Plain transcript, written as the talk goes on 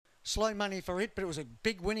Slow money for it, but it was a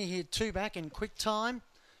big winner here, 2 back in quick time.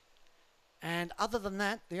 And other than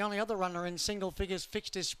that, the only other runner in single figures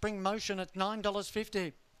fixed is Spring Motion at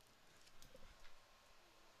 $9.50.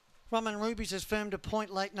 Rum and Rubies has firmed a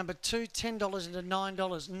point late, number 2, $10 into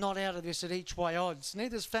 $9. Not out of this at each way odds.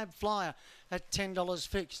 Neither's Fab Flyer at $10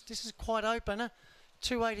 fixed. This is quite open.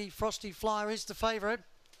 280 Frosty Flyer is the favourite.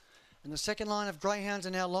 And the second line of greyhounds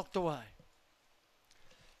are now locked away.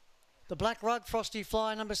 The Black Rug Frosty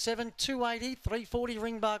Flyer, number 7, 280, 340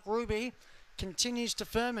 Ringbark Ruby continues to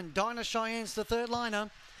firm, and Dinah Cheyenne's the third liner.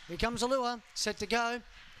 Here comes Allure, set to go.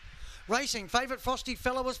 Racing, favourite Frosty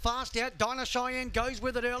Fella was fast out. Dinah Cheyenne goes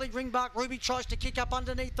with it early. Ringbark Ruby tries to kick up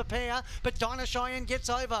underneath the pair, but Dinah Cheyenne gets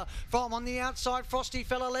over from on the outside. Frosty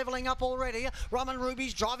Fella levelling up already. Rum and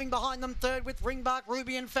Ruby's driving behind them third with Ringbark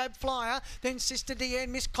Ruby and Fab Flyer. Then Sister Deanne,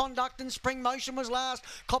 Misconduct and Spring Motion was last.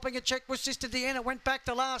 Copping a check with Sister Deanne. It went back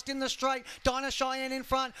to last in the straight. Dinah Cheyenne in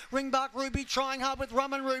front. Ringbark Ruby trying hard with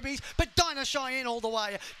Rum and Ruby's, but Dinah Cheyenne all the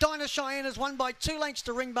way. Dinah Cheyenne has won by 2 lengths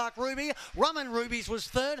to Ringbark Ruby. Rum and Ruby's was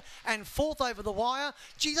third and fourth over the wire.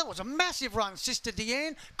 Gee, that was a massive run. Sister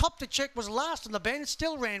Deanne. Copped a check was last on the bend,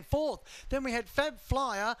 still ran fourth. Then we had Fab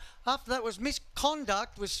Flyer. After that was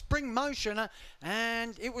Misconduct with Spring Motion,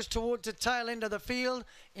 and it was towards the tail end of the field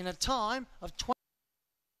in a time of 20.